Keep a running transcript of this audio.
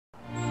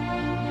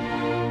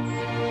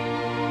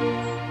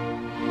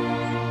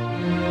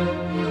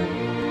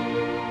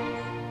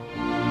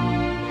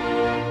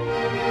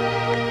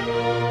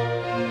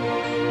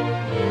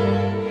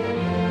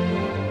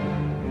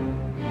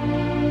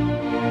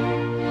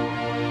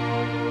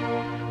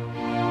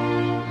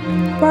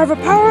By the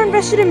power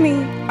invested in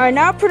me, I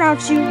now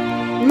pronounce you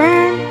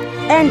man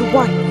and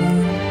wife.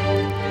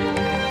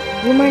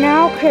 You may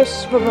now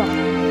kiss the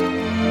bride.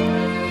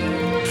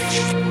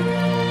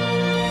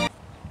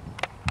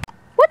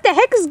 What the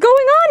heck is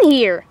going on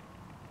here?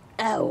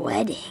 A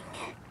wedding.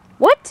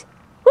 What?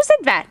 Who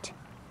said that?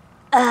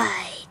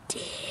 I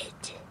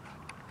did.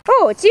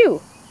 Oh, it's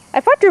you. I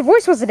thought your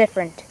voice was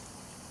different.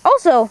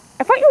 Also,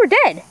 I thought you were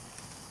dead.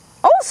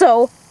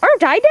 Also,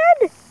 aren't I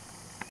dead?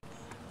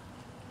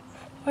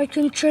 I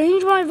can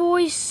change my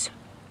voice.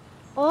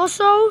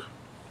 Also,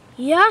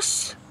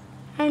 yes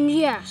and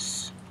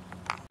yes.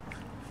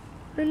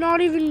 You're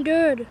not even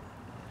dead.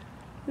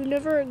 You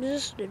never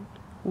existed.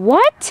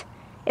 What?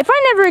 If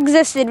I never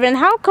existed, then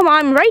how come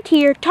I'm right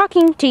here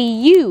talking to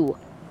you?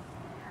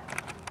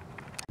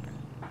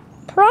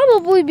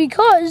 Probably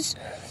because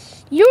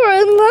you're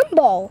in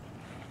limbo.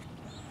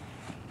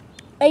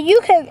 And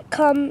you can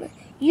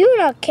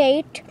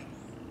communicate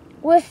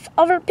with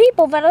other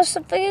people that have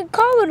something in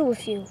common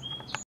with you.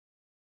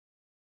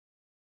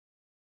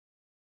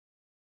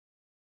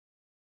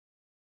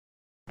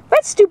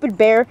 That stupid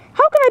bear.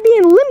 How can I be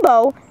in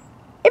limbo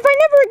if I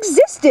never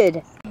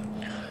existed?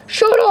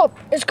 Shut up!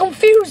 It's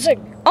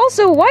confusing!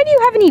 Also, why do you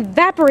have an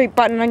evaporate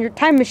button on your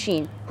time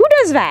machine? Who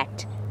does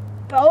that?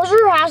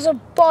 Bowser has a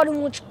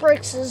button which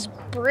breaks his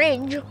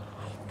bridge.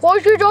 Why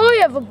should I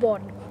have a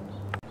button?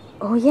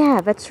 Oh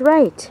yeah, that's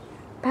right.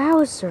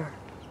 Bowser.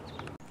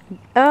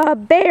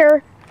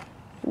 Bear,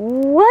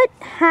 what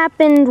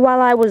happened while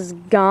I was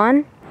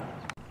gone?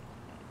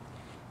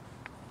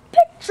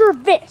 Picture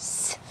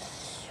this.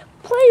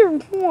 Player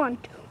 1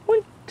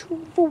 went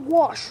to the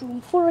washroom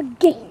for a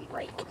game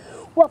break,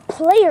 while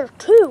player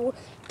 2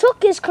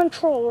 took his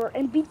controller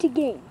and beat the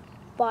game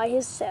by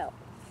himself.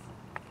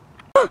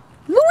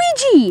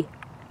 Luigi!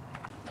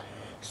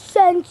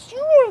 Since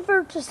you were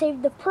there to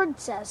save the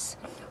princess,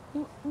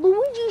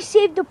 Luigi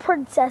saved the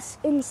princess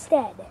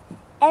instead,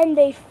 and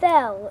they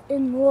fell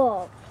in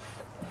love.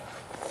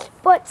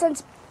 But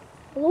since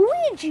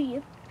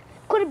Luigi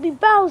couldn't be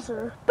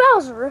Bowser,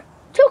 Bowser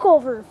took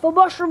over the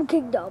Mushroom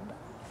Kingdom.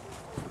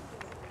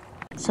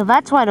 So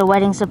that's why the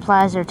wedding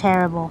supplies are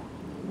terrible.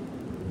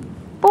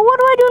 But what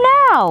do I do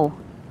now?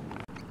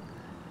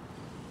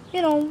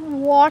 You know,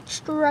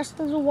 watch the rest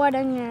of the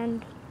wedding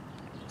and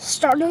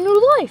start a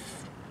new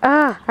life.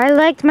 Ah, I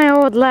liked my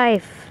old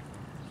life.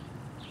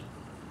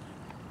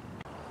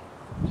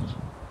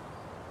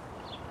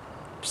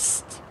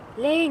 Psst,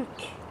 Link.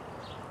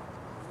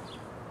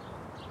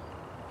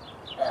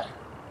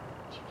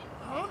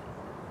 Huh?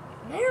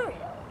 Mario?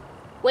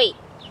 Wait,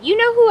 you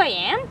know who I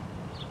am?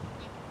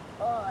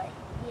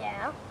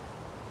 Yeah.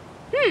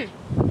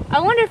 I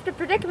wonder if the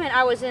predicament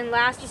I was in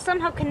last is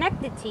somehow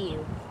connected to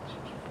you.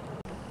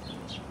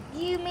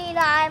 You mean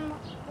I'm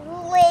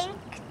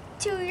Link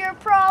to your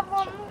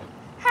problem?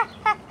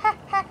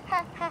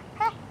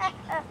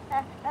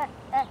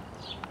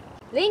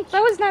 Link,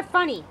 that was not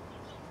funny.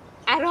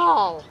 At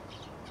all.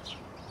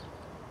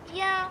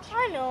 Yeah,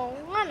 I know.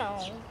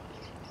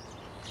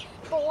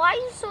 But why are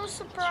you so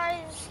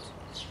surprised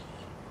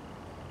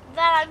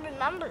that I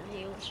remembered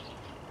you?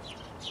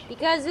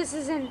 Because this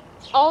is an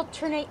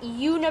alternate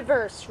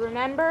universe,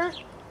 remember?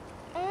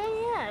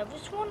 Oh yeah, I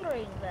was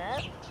wondering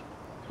that.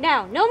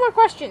 Now, no more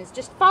questions.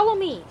 Just follow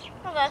me.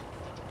 Okay.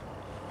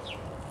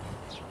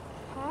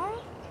 Huh?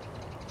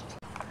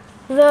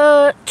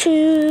 The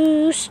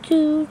Two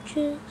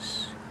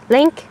Stooges.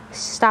 Link,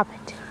 stop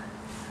it.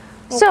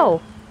 Okay.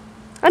 So,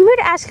 I'm here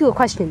to ask you a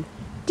question.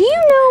 Do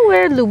you know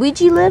where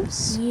Luigi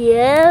lives?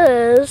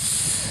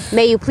 Yes.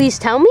 May you please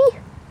tell me?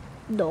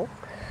 No.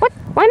 What?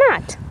 Why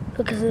not?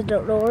 Because I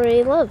don't know where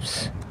he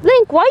lives.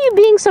 Link, why are you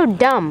being so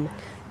dumb?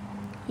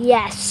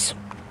 Yes.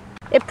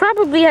 It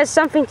probably has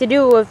something to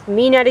do with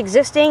me not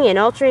existing and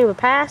altering the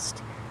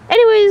past.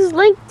 Anyways,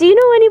 Link, do you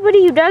know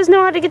anybody who does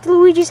know how to get to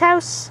Luigi's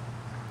house?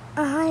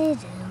 I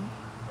do.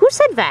 Who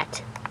said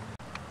that?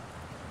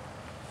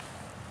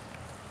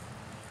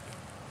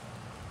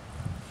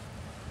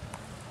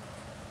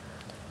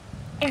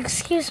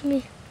 Excuse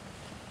me.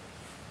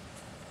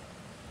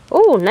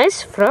 Oh,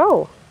 nice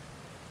throw.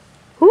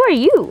 Who are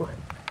you?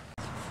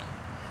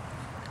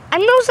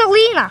 I'm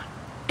Rosalina.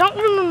 Don't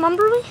you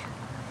remember me?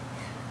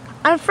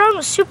 I'm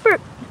from Super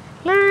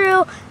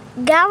Mario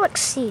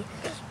Galaxy,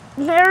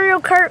 Mario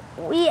Kart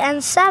Wii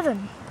and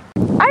 7.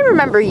 I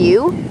remember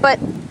you, but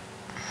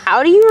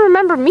how do you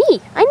remember me?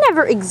 I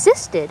never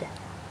existed.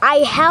 I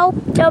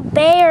helped a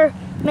bear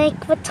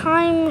make the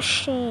time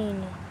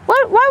machine.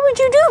 What? Why would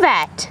you do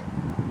that?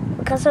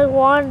 Because I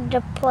wanted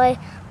to play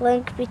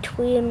Link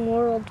Between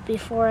Worlds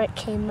before it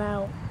came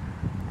out.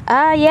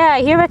 Yeah,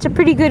 I hear that's a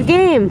pretty good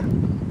game.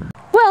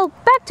 Well,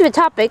 back to the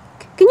topic.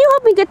 Can you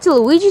help me get to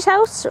Luigi's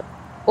house?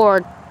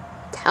 Or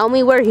tell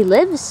me where he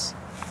lives?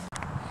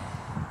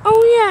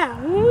 Oh yeah,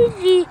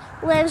 Luigi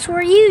lives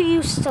where you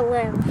used to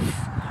live.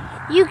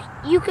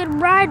 You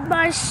could ride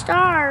my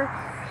star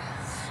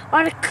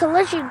on a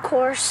collision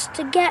course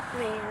to get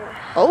there.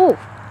 Oh,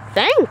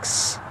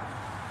 thanks.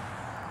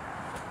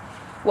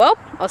 Well,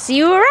 I'll see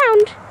you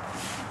around.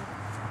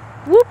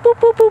 Whoop,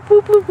 whoop, whoop, whoop,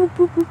 whoop, whoop, whoop,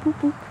 whoop,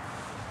 whoop, whoop.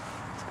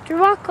 You're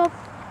welcome.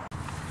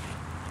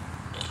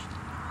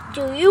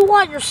 Do you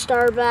want your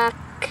star back?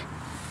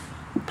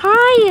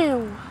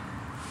 Pile.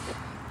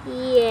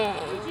 Yeah.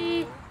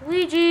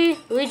 Luigi,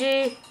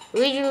 Luigi,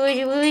 Luigi,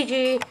 Luigi,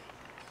 Luigi.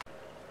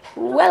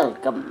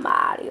 Welcome,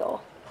 Mario.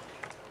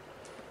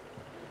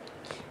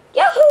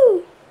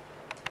 Yahoo!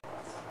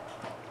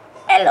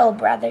 Hello,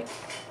 brother.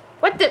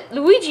 What the,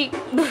 Luigi?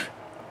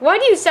 Why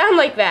do you sound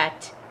like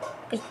that?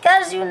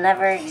 Because you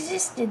never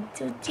existed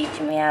to teach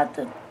me how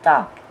to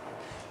talk.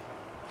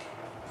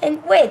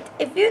 And wait,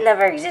 if you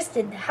never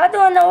existed, how do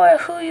I know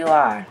who you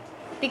are?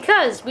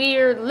 Because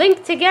we're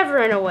linked together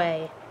in a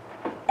way.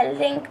 A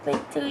link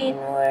between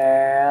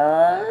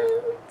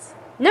worlds?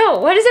 No,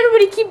 why does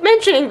everybody keep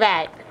mentioning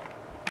that?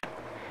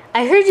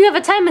 I heard you have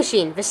a time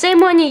machine, the same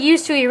one you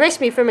used to erase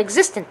me from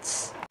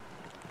existence.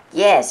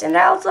 Yes, and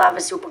I also have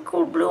a super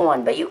cool blue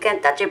one, but you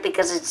can't touch it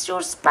because it's so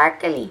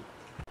sparkly.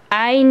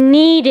 I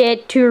need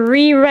it to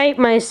rewrite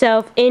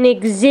myself in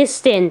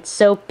existence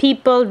so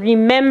people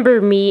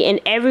remember me and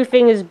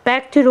everything is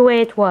back to the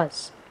way it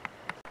was.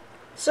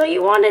 So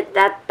you want it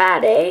that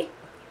bad, eh?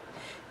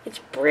 It's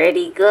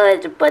pretty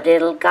good, but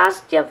it'll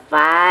cost you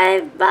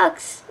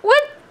 $5.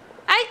 What?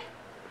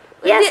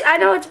 Yes, I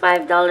know it's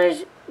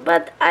 $5,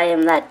 but I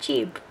am that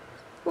cheap.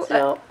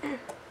 So,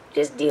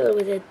 just deal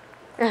with it.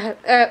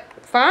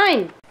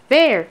 Fine.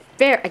 There,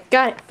 I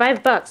got it.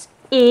 $5.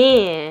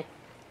 Yeah.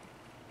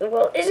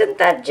 Well, isn't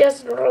that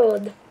just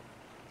rude?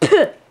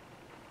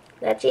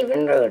 That's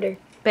even ruder.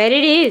 Bet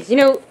it is. You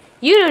know,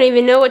 you don't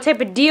even know what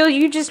type of deal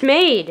you just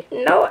made.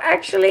 No,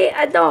 actually,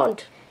 I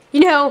don't.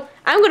 You know,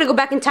 I'm gonna go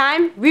back in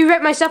time,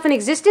 rewrite myself in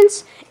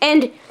existence,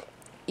 and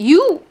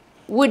you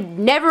would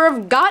never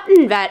have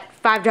gotten that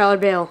 $5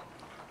 bill.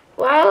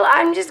 Well,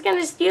 I'm just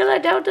gonna steal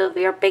it out of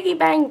your piggy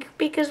bank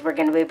because we're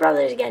gonna be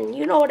brothers again.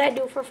 You know what I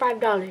do for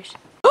 $5.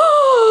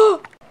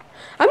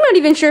 I'm not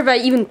even sure if I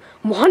even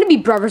want to be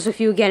brothers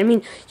with you again. I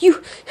mean,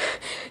 you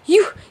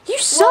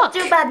suck. Well,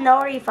 too bad,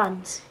 no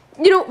refunds.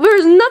 You know,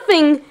 there's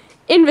nothing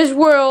in this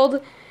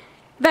world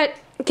that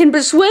can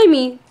persuade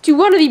me to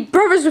want to be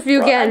brothers with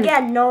you again.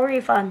 Again, no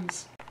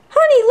refunds.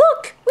 Honey,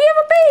 look! We have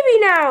a baby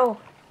now!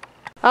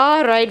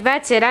 Alright,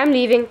 that's it. I'm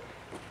leaving.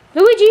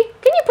 Luigi,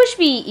 can you push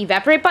the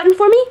evaporate button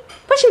for me?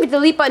 Pushing the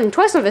delete button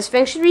twice on this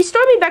thing should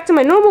restore me back to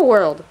my normal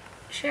world.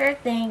 Sure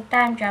thing.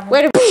 Time travel.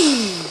 Wait a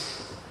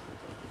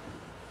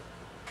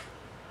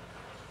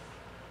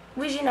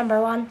Luigi number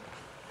 1.